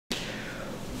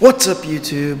What's up,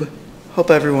 YouTube? Hope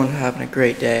everyone's having a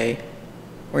great day.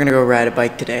 We're gonna go ride a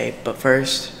bike today, but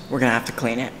first, we're gonna have to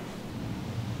clean it.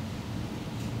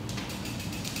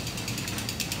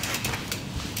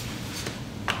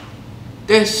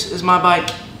 This is my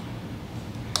bike.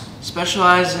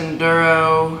 Specialized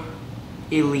Enduro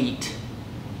Elite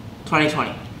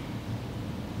 2020.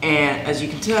 And as you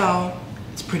can tell,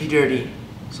 it's pretty dirty.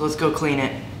 So let's go clean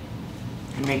it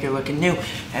and make it looking new.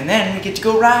 And then we get to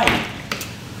go ride.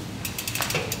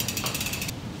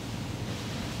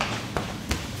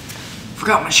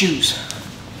 Forgot my shoes.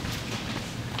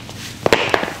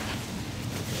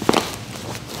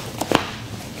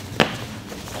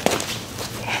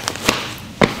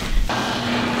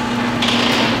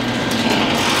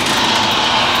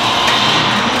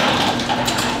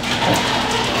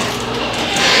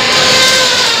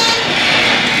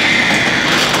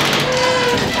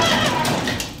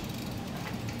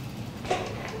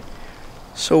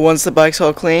 So once the bike's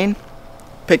all clean,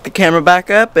 pick the camera back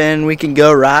up and we can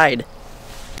go ride.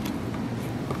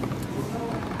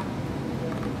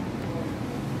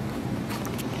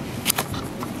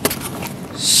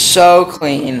 So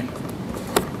clean.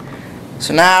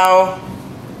 So now,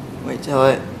 wait till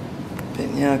it,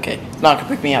 yeah, okay, it's not gonna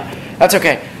pick me up. That's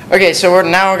okay. Okay, so we're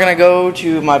gonna go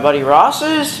to my buddy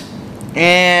Ross's,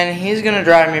 and he's gonna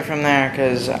drive me from there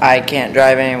because I can't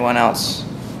drive anyone else.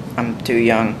 I'm too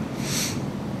young.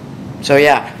 So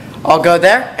yeah, I'll go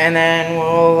there and then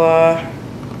we'll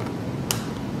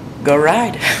go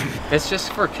ride. It's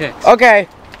just for kicks. Okay,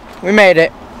 we made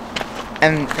it.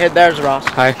 And here, there's Ross.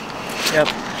 Hi. Yep.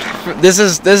 This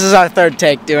is our third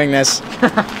take doing this.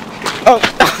 Oh.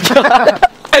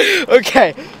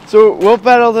 Okay, so we'll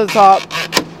pedal to the top,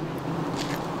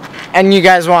 and you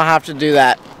guys won't have to do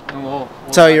that. And we'll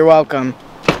So you're welcome.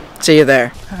 See you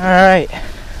there. All right.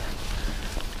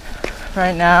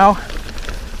 Right now,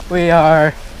 we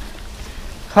are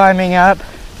climbing up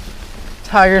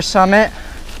Tiger Summit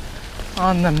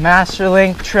on the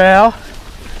Masterlink Trail,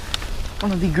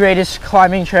 one of the greatest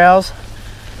climbing trails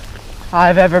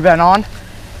I've ever been on.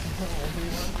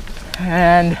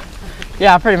 And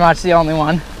yeah, pretty much the only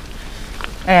one.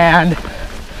 And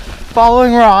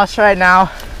following Ross right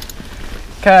now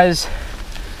because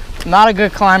I'm not a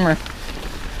good climber,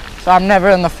 so I'm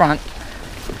never in the front.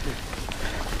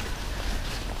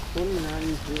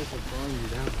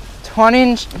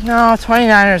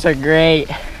 29ers are great.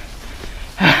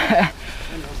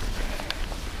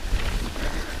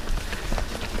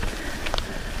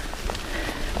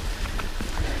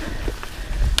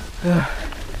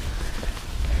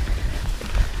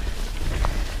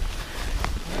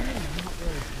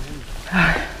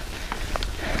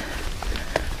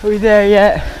 Are we there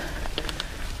yet?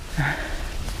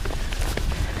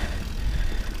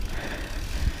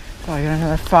 Probably got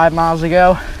another 5 miles to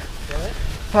go.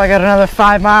 Probably got another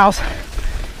 5 miles.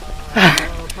 probably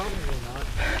not.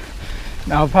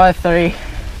 No, probably 3.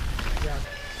 Yeah.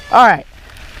 All right.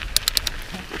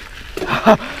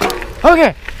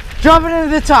 Okay, jumping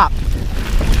into the top.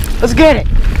 Let's get it.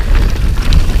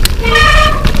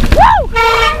 Woo!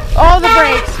 All the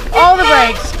brakes, all the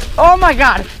brakes. Oh my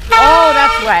God. Oh,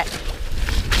 that's wet.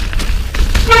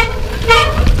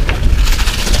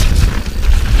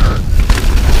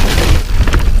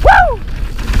 Woo!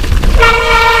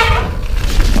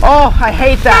 Oh, I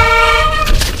hate that.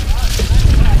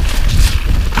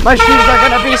 My shoes are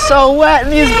gonna be so wet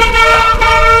and these.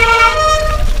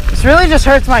 This really just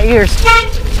hurts my ears.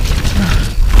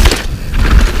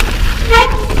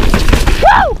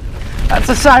 Woo! That's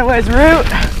a sideways route.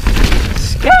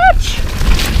 Sketch!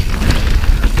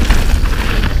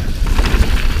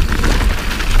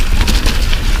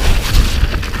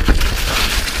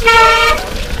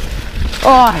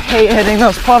 Oh, I hate hitting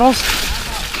those puddles.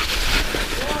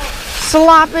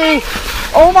 Sloppy!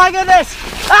 Oh my goodness!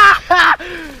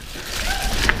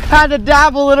 Had to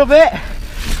dab a little bit.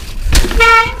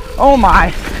 Oh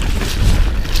my.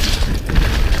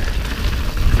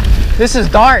 This is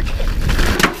dark.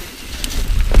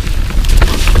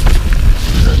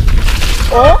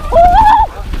 Oh,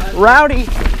 rowdy.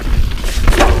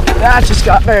 That just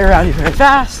got very rowdy very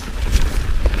fast.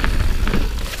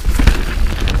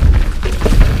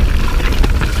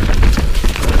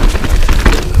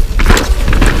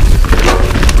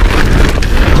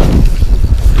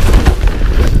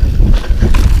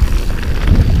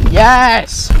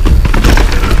 Yes!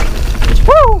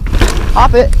 Woo!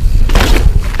 Hop it.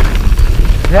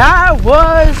 That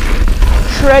was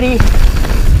shreddy.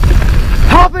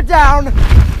 Hop it down.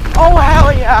 Oh,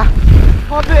 hell yeah.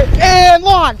 Hop it and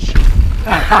launch.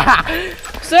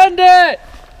 Send it.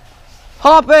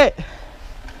 Hop it.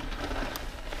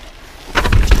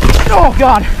 Oh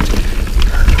God.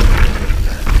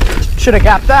 Should have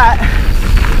got that.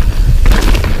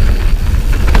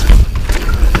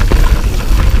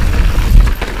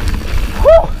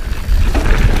 Whew.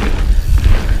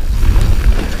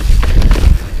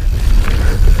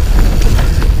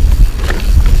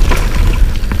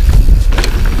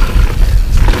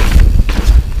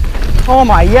 Oh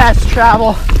my, yes,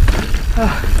 travel.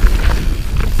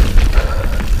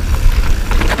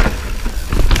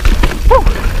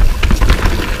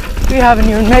 We haven't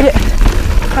even made it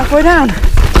halfway down.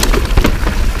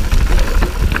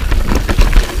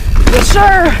 Yes,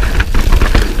 sir.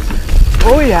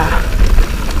 Oh yeah.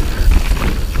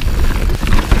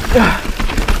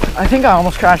 I think I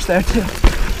almost crashed there too.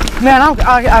 Man,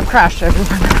 I've crashed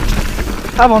everywhere.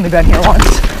 I've only been here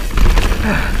once.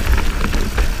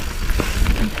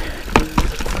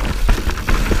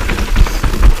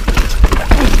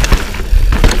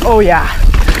 Oh yeah.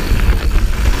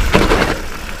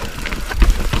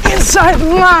 Inside the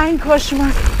line, question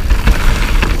mark.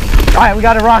 All right, we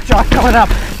got a rock drop coming up.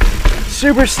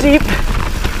 Super steep,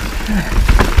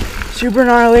 super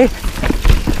gnarly.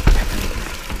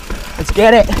 Let's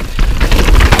get it.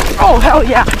 Oh, hell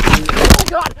yeah. Oh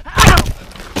God, ow.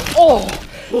 Oh,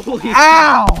 holy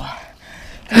ow.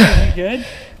 Are you good?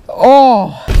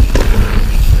 Oh.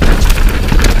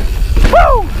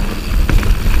 Woo.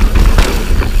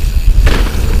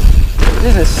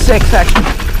 This is a sick section.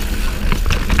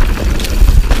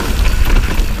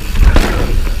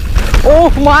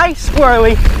 Oh my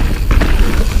squirrely.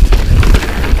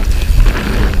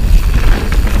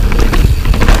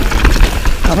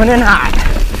 Coming in hot.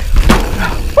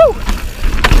 Woo.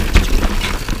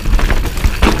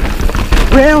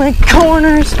 Railing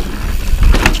corners.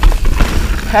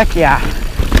 Heck yeah.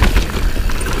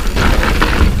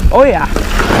 Oh yeah.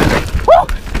 Woo.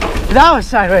 That was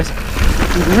sideways.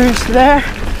 Roost there.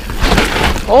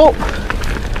 Oh.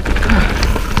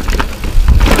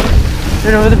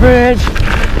 Right over the bridge,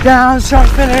 down, start,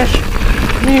 finish,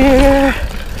 here,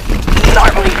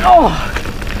 gnarly, oh,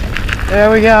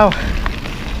 there we go.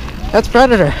 That's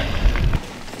Predator.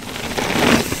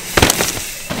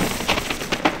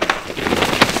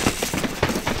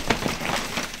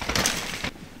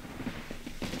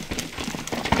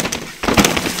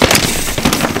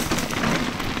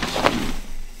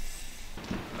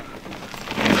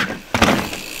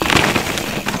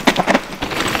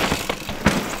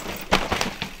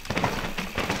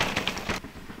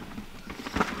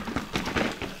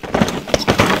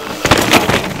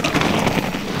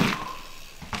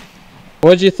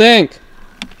 What'd you think?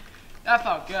 That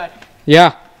felt good.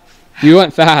 Yeah, you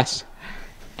went fast.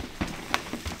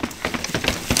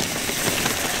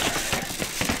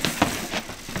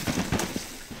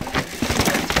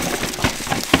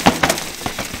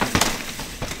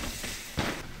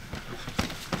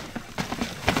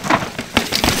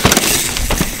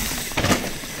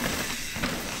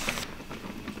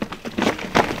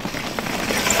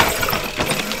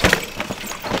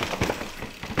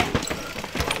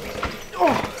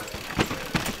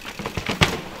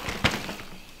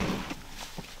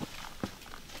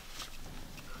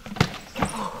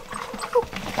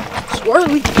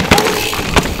 Swirly.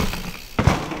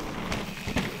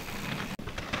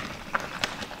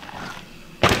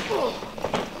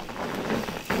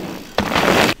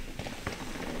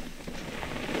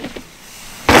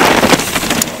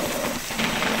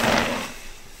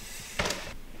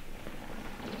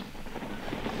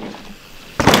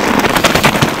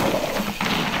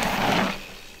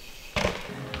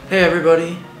 Hey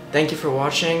everybody, thank you for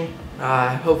watching.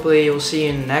 Hopefully we'll see you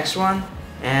in the next one,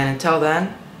 and until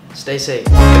then, stay safe.